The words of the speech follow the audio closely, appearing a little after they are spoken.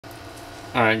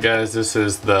Alright guys, this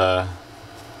is the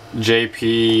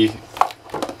JP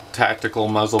tactical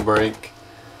muzzle brake.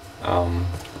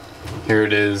 Here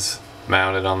it is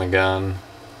mounted on the gun.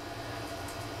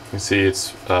 You can see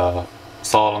it's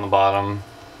solid on the bottom,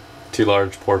 2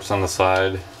 large ports on the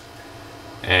side,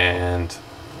 and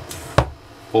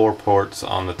 4 ports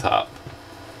on the top.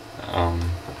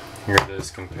 Here it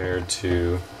is compared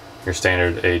to your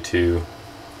standard A2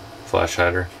 flash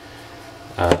hider.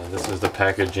 This is the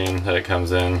packaging that it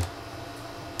comes in.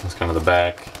 It's kind of the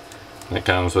back. And it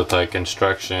comes with like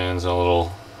instructions and a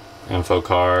little info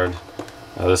card.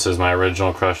 This is my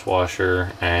original crush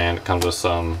washer, and it comes with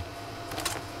some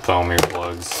foam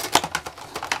earplugs,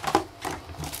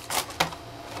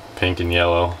 pink and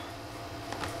yellow.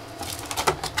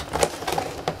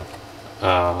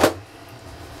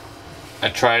 I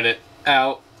tried it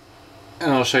out,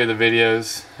 and I'll show you the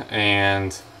videos.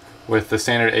 And with the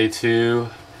standard A2,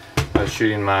 I was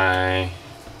shooting my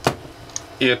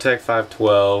EOTech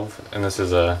 512, and this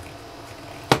is a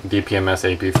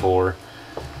DPMS AP4.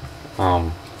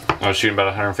 I was shooting about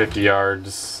 150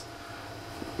 yards,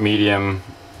 medium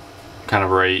kind of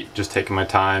rate, just taking my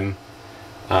time.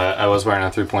 I was wearing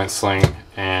a 3-point sling,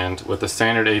 and with the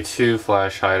standard A2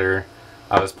 flash hider,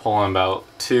 I was pulling about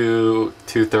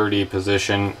 230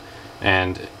 position,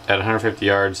 and at 150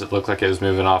 yards it looked like it was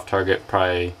moving off target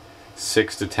probably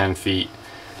 6 to 10 feet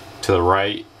to the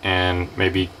right and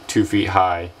maybe 2 feet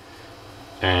high.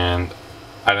 And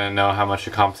I didn't know how much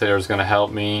the Compensator was going to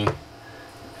help me,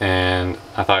 and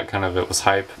I thought kind of it was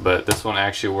hype, but this one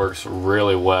actually works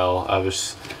really well.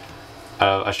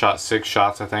 I shot 6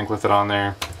 shots I think with it on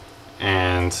there,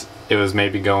 and it was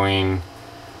maybe going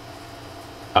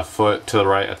a foot to the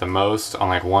right at the most on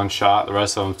like 1 shot. The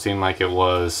rest of them seemed like it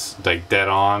was like dead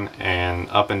on, and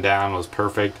up and down was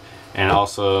perfect, and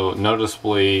also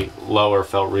noticeably lower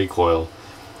felt recoil.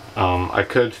 I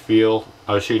could feel,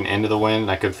 I was shooting into the wind,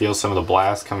 and I could feel some of the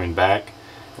blast coming back.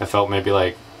 I felt maybe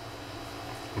like,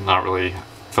 not really,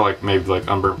 felt like maybe like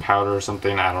unburnt powder or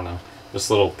something, I don't know. Just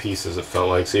little pieces it felt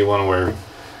like. So you want to wear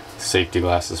safety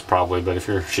glasses probably, but if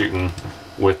you're shooting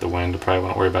with the wind, you probably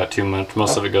won't worry about it too much.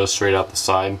 Most of it goes straight out the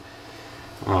side.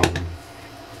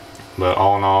 But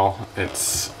all in all,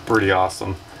 it's pretty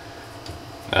awesome.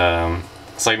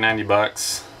 It's like 90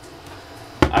 bucks.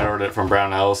 I ordered it from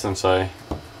Brownell since I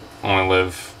only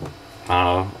live, I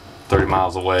don't know, 30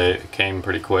 miles away. It came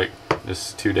pretty quick,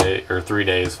 just 3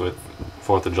 days with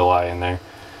 4th of July in there.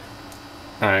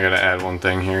 I gotta add one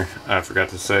thing here I forgot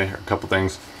to say, or a couple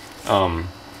things.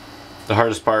 The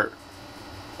hardest part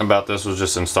about this was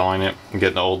just installing it and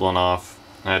getting the old one off.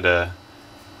 I had to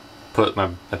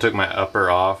I took my upper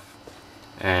off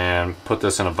and put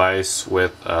this in a vise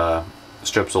with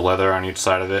strips of leather on each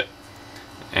side of it,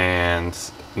 and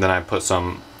then I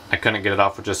couldn't get it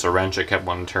off with just a wrench. It kept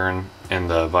wanting to turn in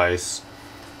the vise,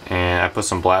 and I put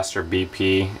some Blaster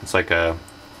BP. It's like it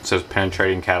says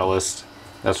penetrating catalyst.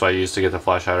 That's what I used to get the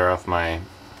flash hider off my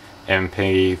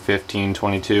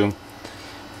MP1522,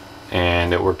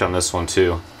 and it worked on this one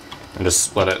too. And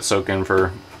just let it soak in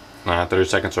for 30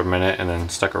 seconds or a minute, and then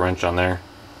stuck a wrench on there.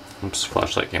 Oops,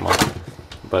 flashlight came on.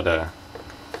 But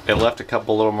it left a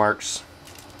couple little marks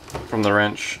from the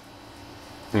wrench.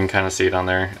 You can kind of see it on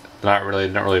there. Didn't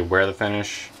really wear the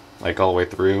finish like all the way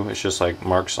through. It's just like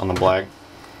marks on the black.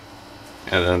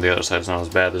 And then the other side's not as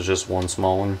bad. There's just one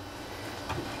small one,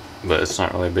 but it's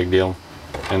not really a big deal.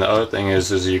 And the other thing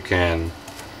is you can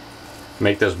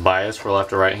make this bias for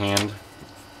left or right hand.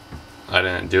 I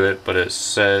didn't do it, but it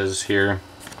says here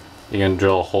you can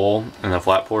drill a hole in the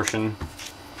flat portion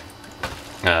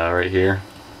right here,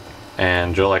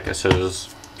 and drill, like it says,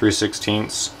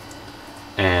 3/16.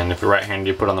 And if you're right-handed,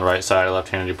 you put on the right side,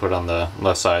 left-handed, you put on the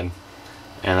left side,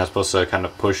 and that's supposed to kind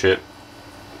of push it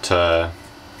to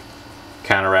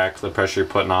counteract the pressure you're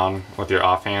putting on with your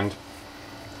offhand.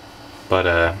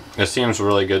 But it seems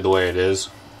really good the way it is.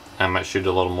 I might shoot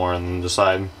a little more on the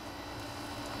side,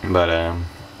 but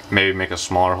maybe make a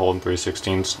smaller hole in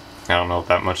 3/16. I don't know if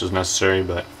that much is necessary,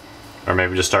 but or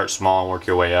maybe just start small and work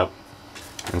your way up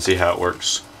and see how it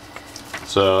works.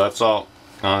 So that's all.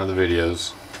 On to the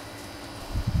videos.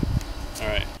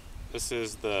 Alright, this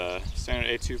is the standard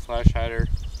A2 flash hider.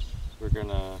 We're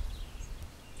gonna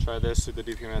try this with the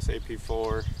DPMS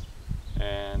AP4,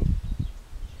 and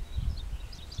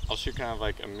I'll shoot kind of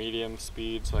like a medium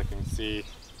speed so I can see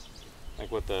like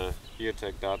what the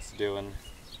EOTech dot's doing.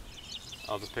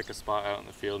 I'll just pick a spot out in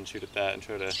the field and shoot at that and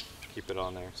try to keep it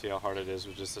on there. See how hard it is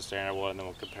with just the standard one, and then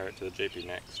we'll compare it to the JP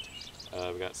next.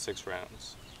 We got 6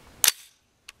 rounds.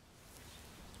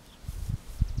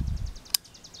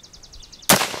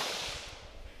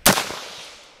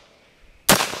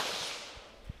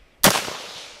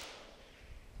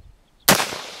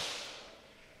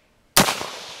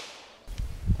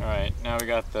 now we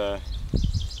got the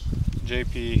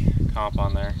JP comp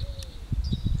on there.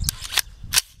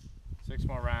 6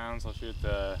 more rounds, I'll shoot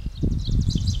the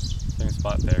same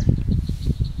spot there.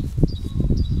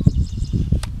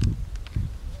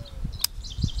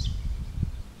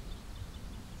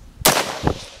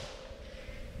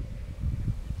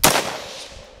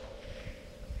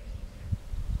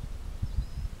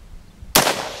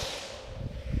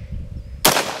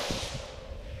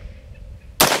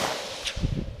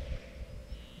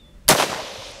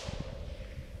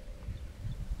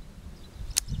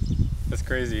 That's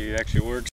crazy, it actually works.